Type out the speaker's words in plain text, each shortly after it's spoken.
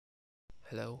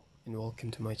Hello and welcome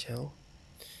to my channel.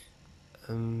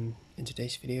 In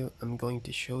today's video I'm going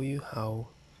to show you how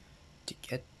to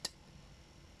get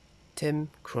Tim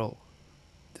Krul,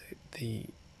 the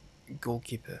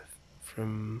goalkeeper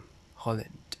from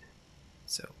Holland.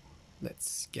 So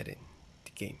let's get in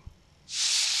the game.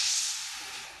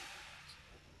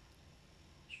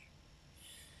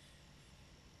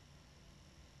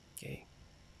 Okay.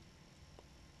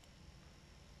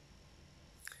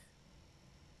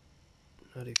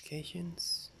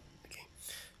 Notifications. Okay.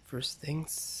 First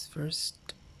things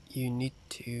first, you need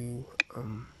to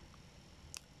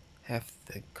have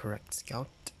the correct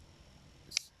scout.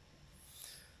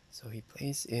 So he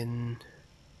plays in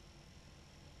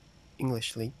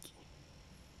English League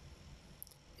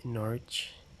in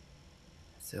Norwich.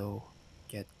 So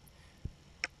get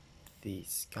the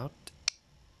scout.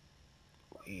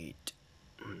 Wait,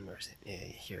 where's it?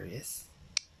 Here it is.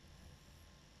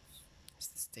 It's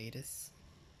the status.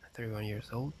 31 years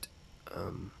old.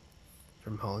 From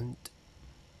Holland.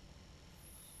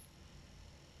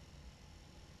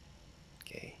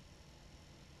 Okay.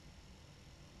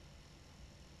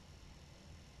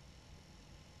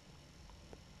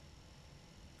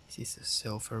 This is a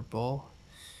silver ball.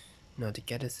 Now to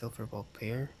get a silver ball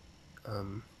player,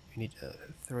 you need a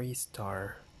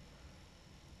three-star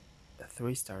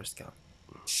scout.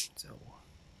 So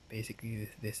basically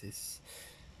this is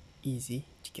easy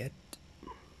to get,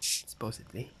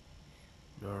 supposedly.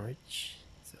 Norwich.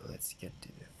 So let's get to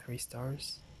the 3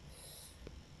 stars.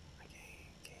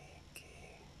 Okay.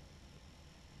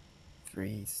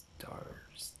 3-star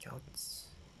scouts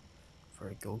for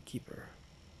a goalkeeper.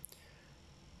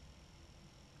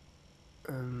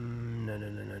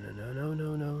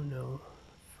 No.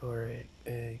 For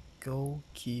a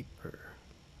goalkeeper.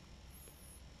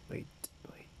 Wait.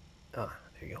 Ah,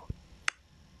 there you go.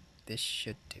 This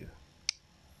should do.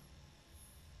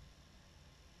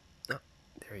 Ah,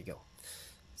 there you go.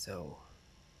 So,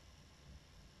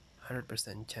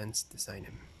 100% chance to sign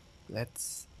him.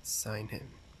 Let's sign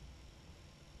him.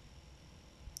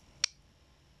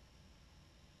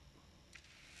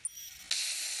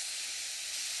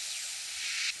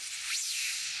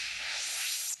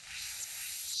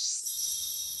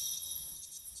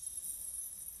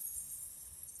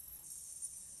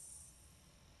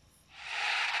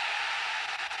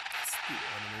 That's the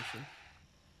animation.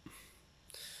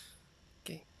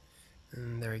 Okay,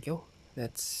 and there we go.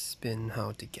 That's been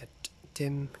how to get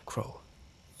Tim Krul.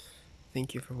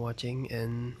 Thank you for watching,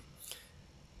 and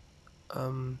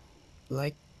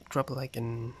drop a like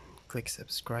and click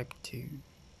subscribe to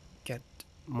get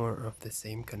more of the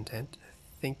same content.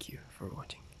 Thank you for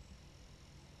watching.